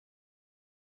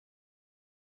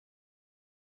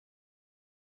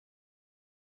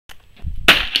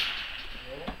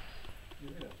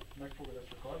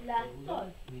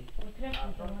Láttad? Ott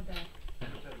repült a madár.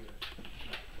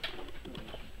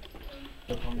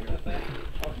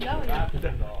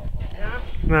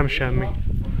 Nem semmi.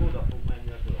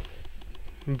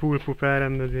 Bullpup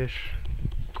elrendezés.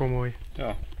 Komoly.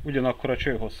 Ja, ugyanakkor a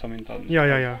csőhossza, mint a...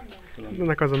 Ja.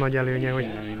 Ennek az a nagy előnye,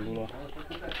 hogy nem indul a...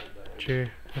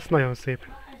 cső. Ez nagyon szép.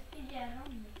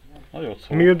 Nagyon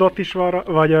szó. Mildot is van,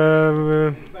 vagy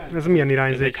ez milyen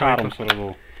irányzék? Ez egy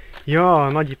háromszorozó. Ja,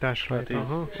 nagyítás rajta.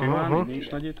 Aha, simán, nincs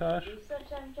nagyítás.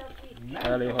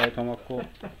 Elé hajtom, akkor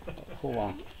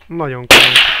hova? Nagyon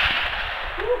komoly.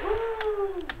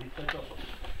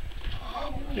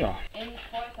 Ja. Én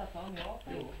folytatom,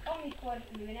 jó? Amikor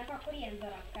lőnek, akkor ilyen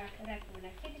darabkák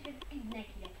repülnek szét, és ez így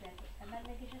nekirek lehet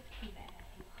összebednek, és ezt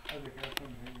kiverheti. Ezekkel azt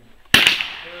mondom, igen.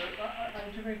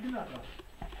 Csak egy pillanatra?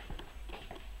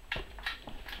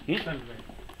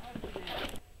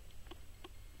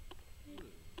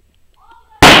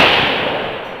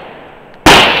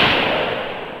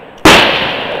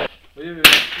 A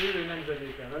jövő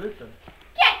nemzedéken előtted?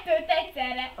 Kettőt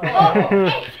egyszerre!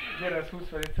 Gyere, ez 20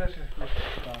 vicces,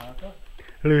 és találta.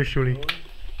 Lősuli.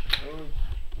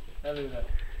 Előre.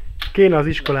 Kéne az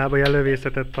iskolába ilyen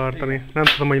lövészetet tartani. Nem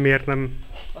tudom, hogy miért nem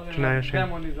csinálja senki.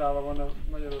 Demonizálva van a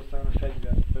Magyarországon a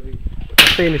fegyver, pedig...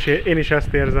 Én is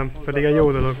ezt érzem, pedig egy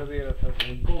jó dolog. Az élethez.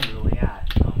 Én komlón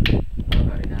jártam.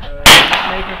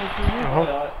 Melyiket fogsz ülni?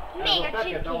 Aha. Még a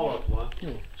csipki!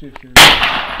 Jó, csipki.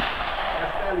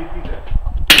 Ezt elítizet.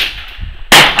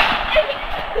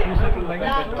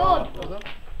 Látod?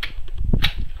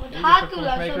 Ott hátul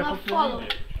azon a falon.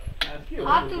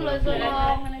 Hátul azon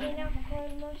a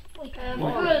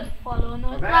földfalon.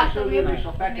 Ott látom, hogy és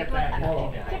a fekete.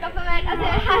 csak akkor már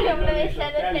azért 3 lövés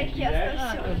előtt ki azt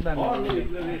a sort.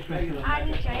 Harmadik lövés megint a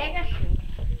Nincs a fekete. jegesünk?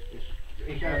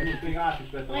 És ez most még át is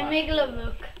Én betaláltam. még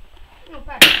lövök. Jó,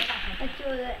 persze.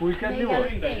 Fújkedni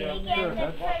volt?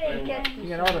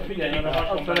 Igen, arra figyelj, mert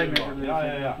az a legnehezebb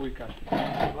Ja. a fújkát.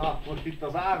 Na, most itt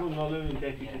az ágonnal lövünk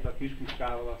egy kicsit a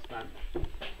kispuskával, aztán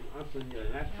azt mondja, hogy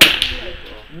meg.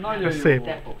 Nagyon Ez jó. szép.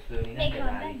 Te fogsz lőni, Még neked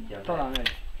van állítja be. Talán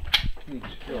egy. Nincs.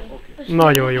 Jó, oké.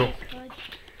 Nagyon jó.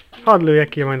 Hadd lőjek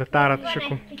ki majd a tárat, és Van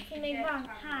akkor... egy pici, még van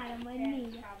 3 vagy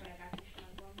 4.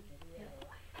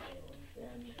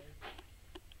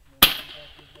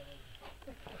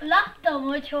 Láttam,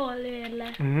 hogy hol lőr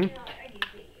le.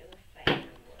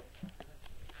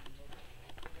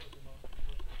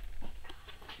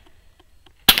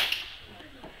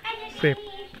 Szép.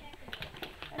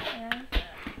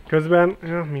 Közben,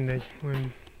 ja, mindegy.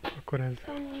 Akkor ez.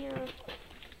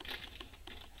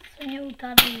 Szonya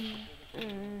után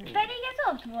pedig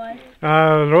ez ott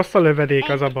volt. Rossz a lövedék,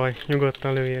 az a baj.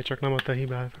 Nyugodtan lőjél, csak nem ott a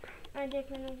hibázok.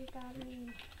 Egyébként az után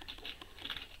nincs.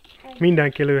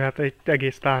 Mindenki lőhet, egy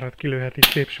egész tárat kilőhet itt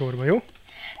szép sorba, jó?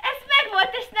 Ez meg volt,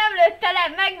 és nem lőtte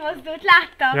le, megmozdult,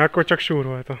 láttam. Ja, akkor csak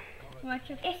súrolta.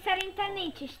 És szerintem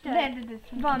nincs is több. De.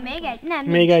 Van még egy? Nem.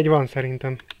 Még egy van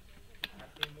szerintem.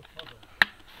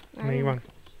 Még van.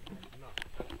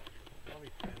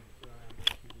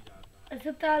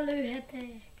 Azután lőhetek.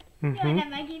 Jaj, nem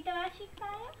megint a másik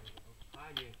pálya?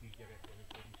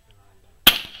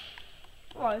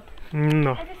 Volt.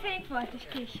 Na, Ez szerint volt, és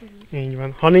később. így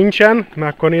van. Ha nincsen,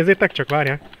 mert akkor nézzétek, csak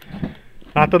várják.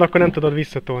 Látod, akkor nem tudod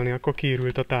visszatolni, akkor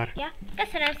kiürült a tár. Ja,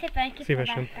 köszönöm szépen, hogy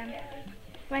Szívesen. kipróbáltam.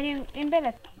 Vagy én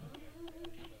bele...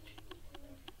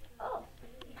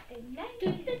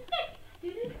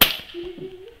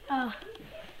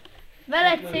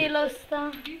 Vele céloztam.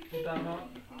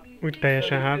 Úgy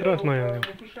teljesen hátra, az nagyon jó.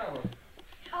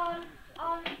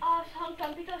 A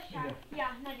hangtampítosság?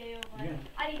 Ja, nagyon jó volt.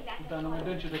 Alig láttam. Utána majd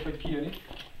döntsétek, hogy ki jön itt.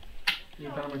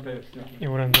 Utána majd bejössz.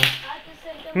 Jó, rendben.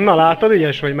 Na látod,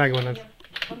 ügyes vagy, megvan ez.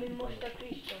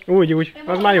 Úgy,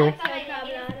 az már jó.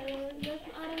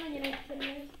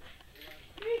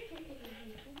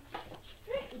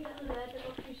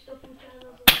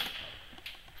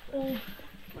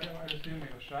 Először jön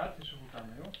még a srác, és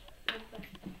utána, jó?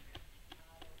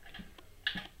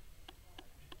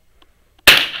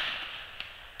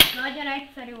 Nagyon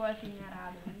egyszerű volt innen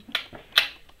rádulni.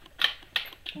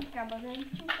 Inkább az egy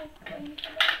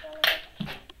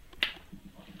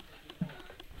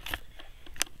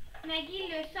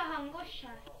Megillősz a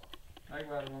hangossal?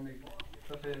 Megvárom, amíg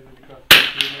befejeződik a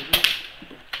filmező.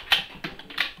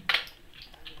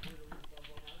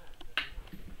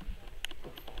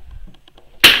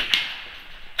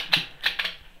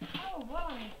 Ó,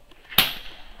 valami.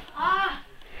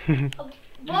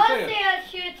 Bal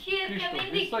szélsőt hírke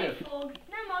mindig kifog.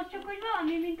 Nem az, csak hogy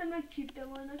valami, mint a megcsípte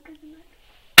volna a kezemet.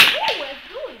 Ó, ez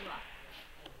durva!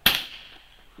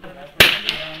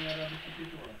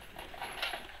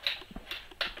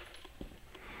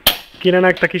 Kéne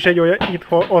nektek is egy olyan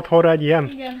otthonra egy ilyen?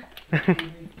 Igen.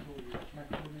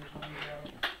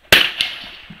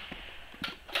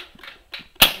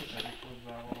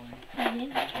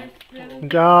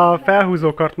 De a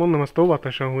felhúzókart mondom, azt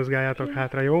óvatosan húzgáljátok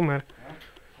hátra, jó? Mert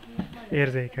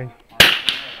érzékeny.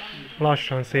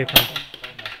 Lassan, szépen.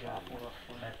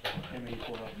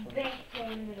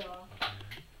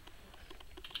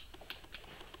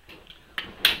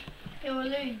 Jó,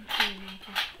 lőj.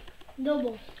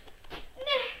 Doboz.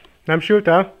 Nem sült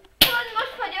el?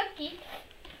 Most vagyok ki.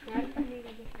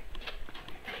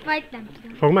 Vagy nem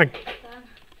tudom. Fogd meg?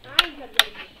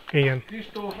 Igen.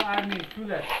 Kristóf Ármi,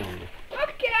 Füles.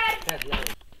 Oké.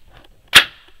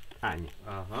 Hány?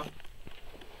 Aha.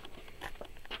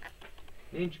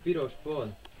 Nincs piros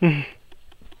pont.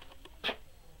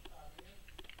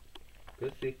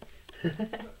 Köszi.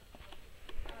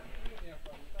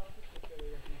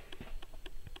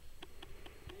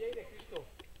 Ugye ide Kristóf,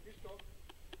 Kristóf,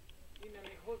 innen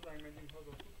még hozzánk megyünk haza,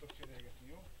 tudtok cserélgetni,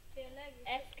 jó? Tényleg?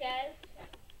 Ez kell.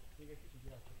 Még egy kicsit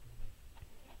játszottunk.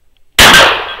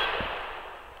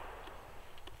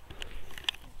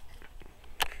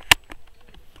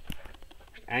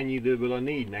 Ennyi időből a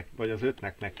 4-nek vagy az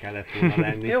 5-nek meg kellett volna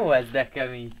lenni. Jó ez, de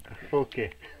kemény.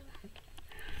 Oké.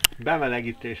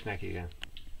 Bemelegítésnek igen.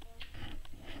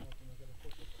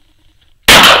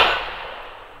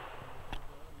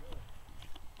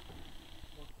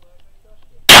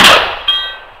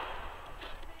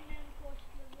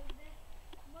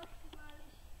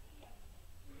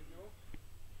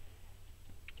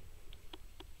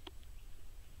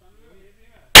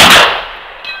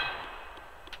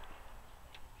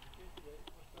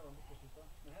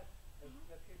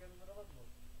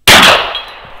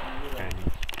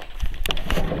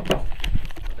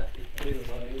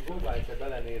 Próbálj te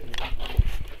belenézni.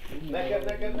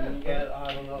 Neked nem kell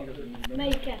Áron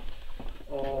Melyiket?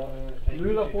 A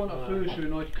műlapon a felső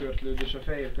nagykört lőd és a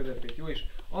fehér közepét, jó? És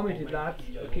amit itt látsz,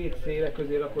 a két széle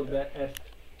közé rakod be ezt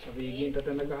a végén, tehát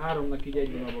ennek a háromnak így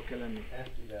egy vonalba kell lenni.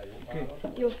 Oké?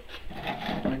 Jó.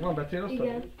 Meg van, becéloztad?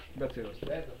 Igen.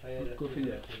 Becéloztad. Akkor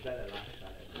figyelj.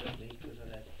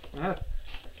 Hát,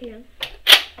 Igen.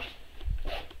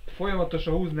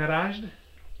 folyamatosan húzd, ne rásd.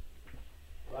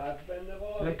 Látsz benne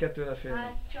valami? Nem kell tőle félni.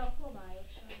 Hát csak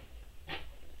homályosan.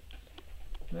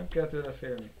 Nem kell tőle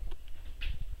félni.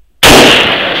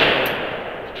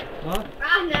 Na?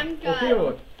 Nem kell. Oké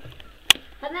volt?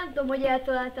 Hát nem tudom, hogy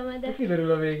eltaláltam-e, de...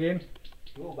 Kiderül a végén.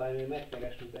 Próbálj még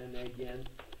megkeresni benne egy ilyen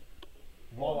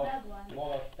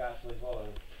malackás vagy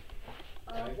valami.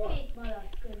 A két malac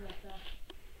között.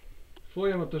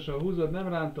 Folyamatosan húzod, nem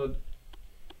rántod.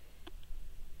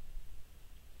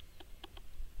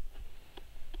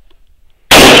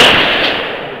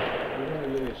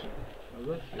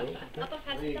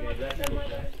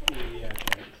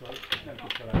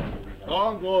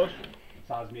 Hangos!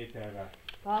 100 méterre.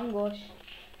 Hangos.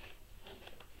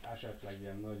 Esetleg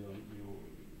ilyen nagyon jó,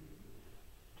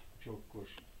 csokkos,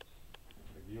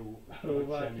 jó,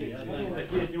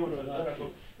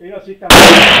 én azt hittem,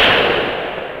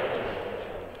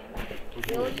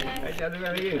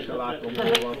 egyelőre még én sem látom,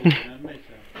 hol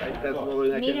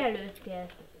van. Mire lőttél?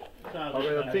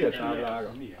 Akkor a céltáblára.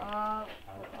 A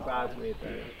 100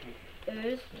 méterre.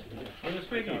 ősz.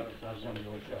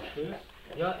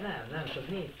 Ja, nem, csak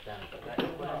néztem. De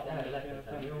akkor ezt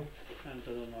elletettem, jó? Nem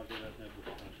tudom, azért ne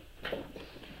busztán.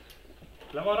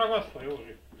 Le van ragasztva,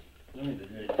 Józsi? Na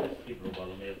mindegy, ezt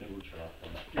kipróbálom, miért még úgy sem láttam.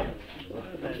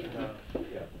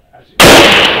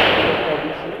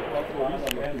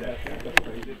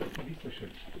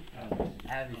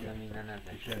 Elviszem minden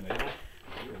ezek.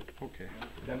 Oké.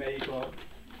 De melyik a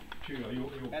cső, a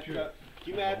jó cső?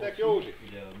 Kimehetek, Józsi?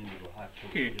 Ugye mindig a hátsó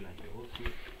Ki? hosszú.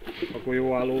 Akkor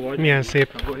jó álló vagy. Milyen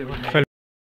szép.